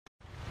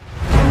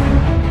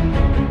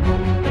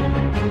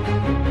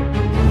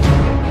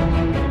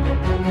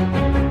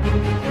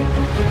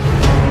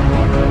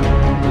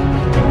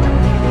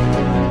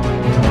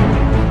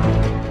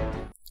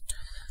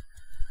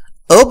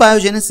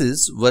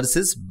abiogenesis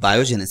versus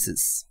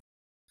biogenesis.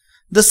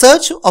 The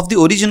search of the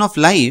origin of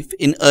life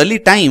in early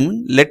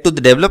time led to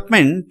the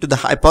development to the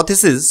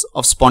hypothesis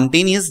of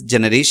spontaneous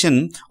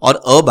generation or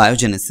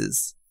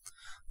abiogenesis.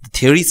 The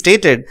theory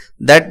stated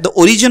that the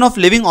origin of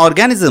living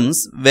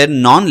organisms were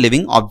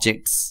non-living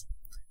objects.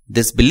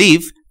 This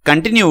belief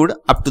continued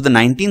up to the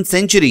 19th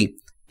century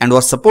and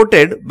was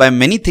supported by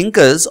many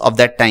thinkers of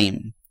that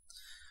time.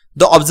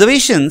 The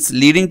observations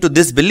leading to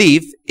this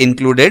belief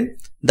included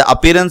the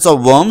appearance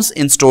of worms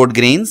in stored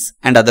grains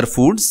and other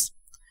foods,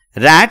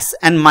 rats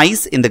and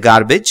mice in the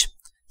garbage,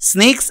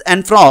 snakes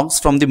and frogs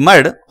from the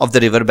mud of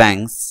the river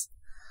banks.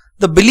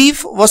 The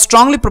belief was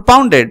strongly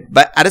propounded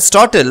by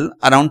Aristotle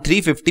around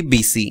 350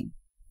 BC.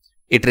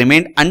 It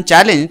remained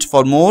unchallenged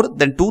for more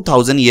than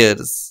 2000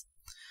 years.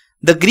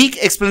 The Greek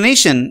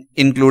explanation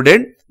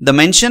included the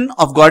mention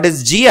of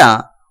goddess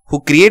Gaia, who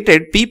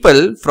created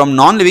people from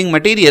non-living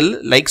material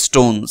like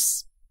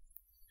stones.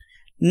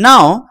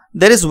 Now,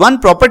 there is one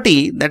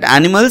property that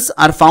animals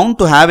are found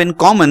to have in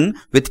common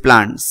with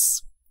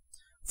plants.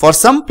 For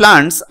some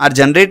plants are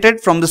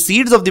generated from the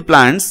seeds of the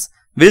plants,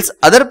 whilst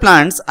other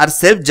plants are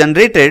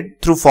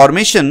self-generated through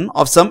formation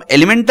of some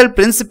elemental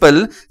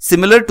principle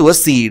similar to a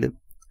seed.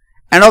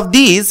 And of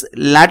these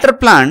latter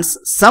plants,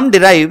 some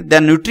derive their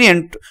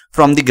nutrient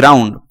from the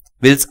ground,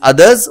 whilst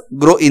others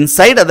grow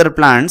inside other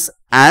plants,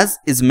 as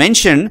is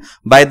mentioned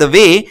by the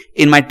way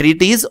in my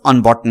treatise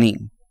on botany.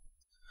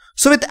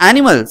 So with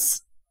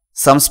animals,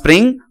 some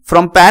spring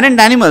from parent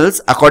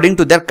animals according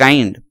to their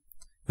kind,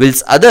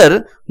 whilst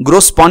others grow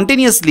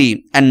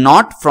spontaneously and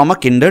not from a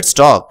kindred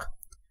stock.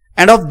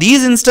 And of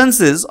these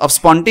instances of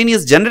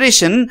spontaneous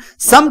generation,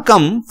 some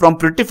come from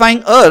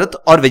fructifying earth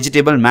or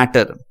vegetable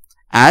matter,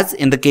 as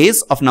in the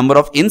case of number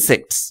of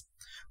insects,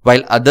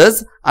 while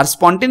others are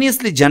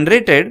spontaneously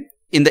generated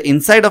in the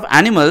inside of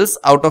animals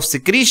out of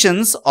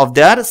secretions of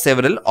their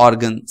several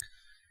organs.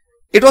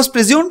 It was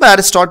presumed by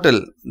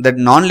Aristotle that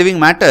non-living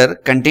matter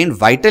contained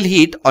vital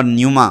heat or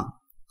pneuma,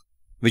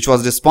 which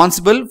was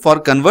responsible for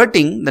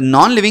converting the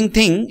non-living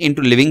thing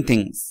into living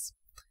things.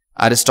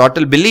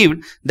 Aristotle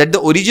believed that the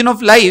origin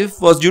of life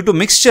was due to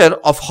mixture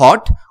of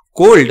hot,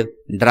 cold,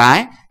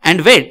 dry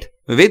and wet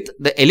with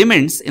the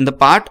elements in the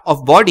part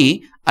of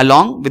body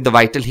along with the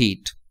vital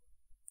heat.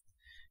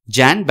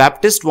 Jan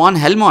Baptist von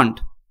Helmont,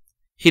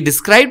 he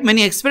described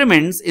many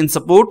experiments in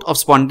support of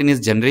spontaneous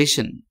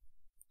generation.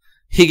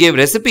 He gave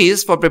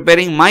recipes for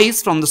preparing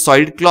mice from the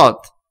soiled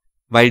cloth,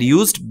 while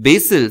used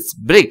basils,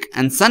 brick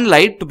and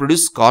sunlight to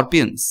produce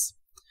scorpions.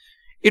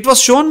 It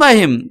was shown by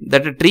him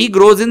that a tree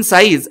grows in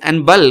size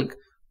and bulk,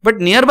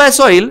 but nearby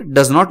soil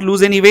does not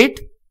lose any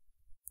weight.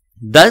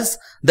 Thus,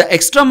 the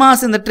extra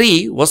mass in the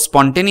tree was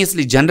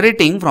spontaneously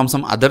generating from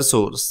some other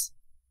source.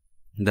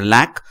 The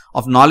lack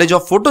of knowledge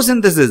of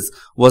photosynthesis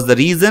was the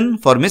reason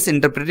for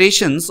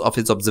misinterpretations of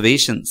his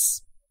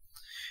observations.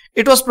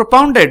 It was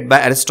propounded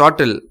by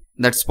Aristotle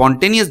that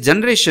spontaneous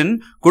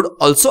generation could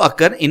also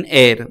occur in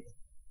air.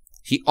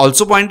 He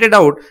also pointed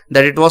out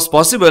that it was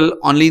possible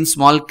only in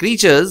small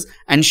creatures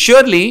and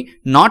surely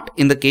not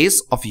in the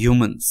case of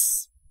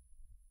humans.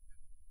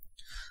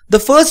 The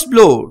first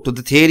blow to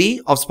the theory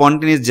of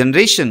spontaneous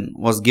generation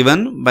was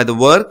given by the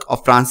work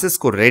of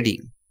Francesco Redi.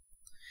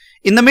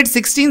 In the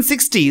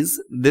mid-1660s,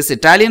 this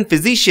Italian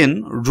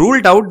physician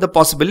ruled out the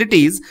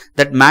possibilities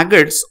that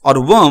maggots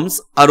or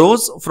worms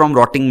arose from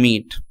rotting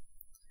meat.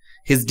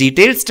 His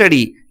detailed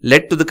study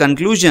led to the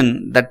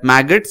conclusion that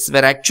maggots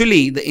were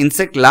actually the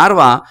insect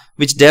larvae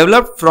which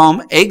developed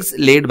from eggs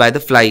laid by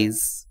the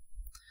flies.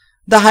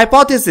 The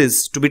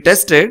hypothesis to be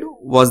tested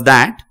was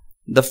that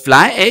the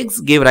fly eggs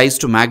gave rise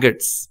to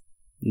maggots.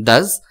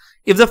 Thus,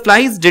 if the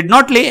flies did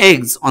not lay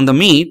eggs on the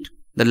meat,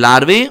 the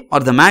larvae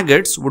or the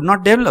maggots would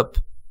not develop.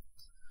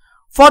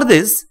 For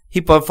this, he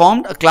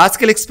performed a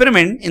classical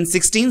experiment in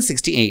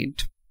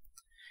 1668.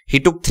 He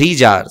took 3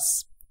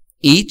 jars,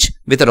 each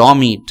with raw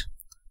meat.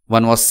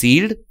 One was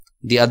sealed,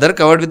 the other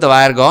covered with a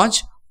wire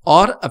gauze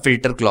or a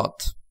filter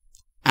cloth,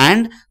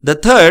 and the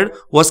third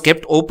was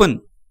kept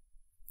open.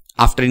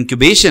 After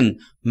incubation,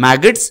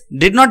 maggots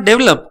did not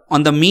develop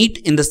on the meat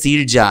in the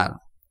sealed jar.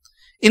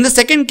 In the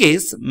second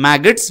case,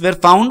 maggots were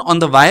found on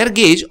the wire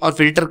gauge or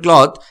filter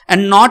cloth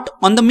and not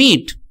on the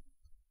meat,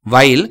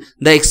 while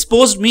the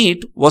exposed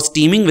meat was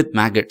teeming with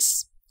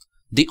maggots.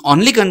 The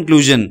only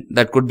conclusion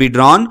that could be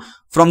drawn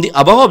from the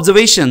above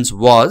observations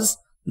was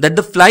that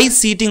the flies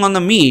seating on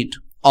the meat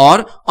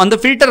or on the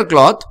filter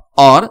cloth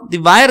or the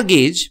wire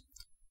gauge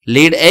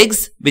laid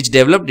eggs which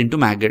developed into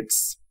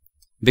maggots.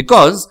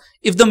 Because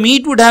if the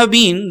meat would have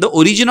been the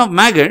origin of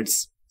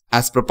maggots,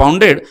 as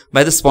propounded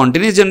by the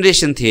spontaneous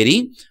generation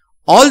theory,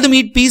 all the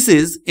meat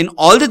pieces in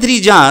all the 3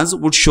 jars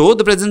would show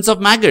the presence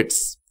of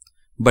maggots.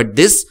 But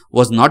this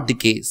was not the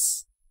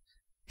case.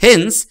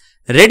 Hence,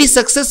 Redi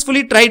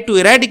successfully tried to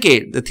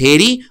eradicate the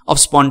theory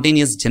of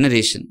spontaneous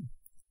generation.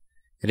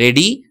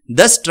 Redi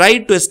thus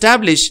tried to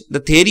establish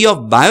the theory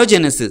of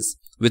biogenesis,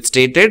 which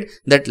stated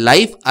that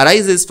life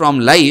arises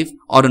from life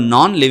or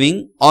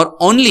non-living or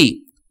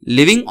only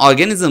living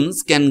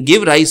organisms can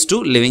give rise to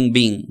living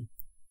being.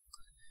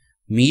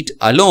 Meat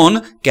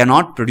alone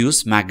cannot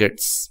produce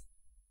maggots.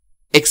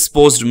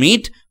 Exposed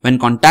meat, when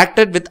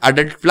contacted with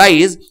adult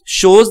flies,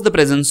 shows the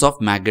presence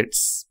of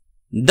maggots.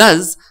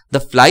 Thus,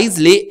 the flies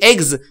lay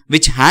eggs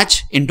which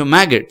hatch into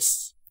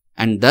maggots,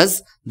 and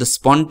thus the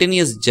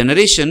spontaneous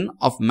generation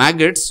of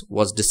maggots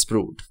was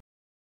disproved.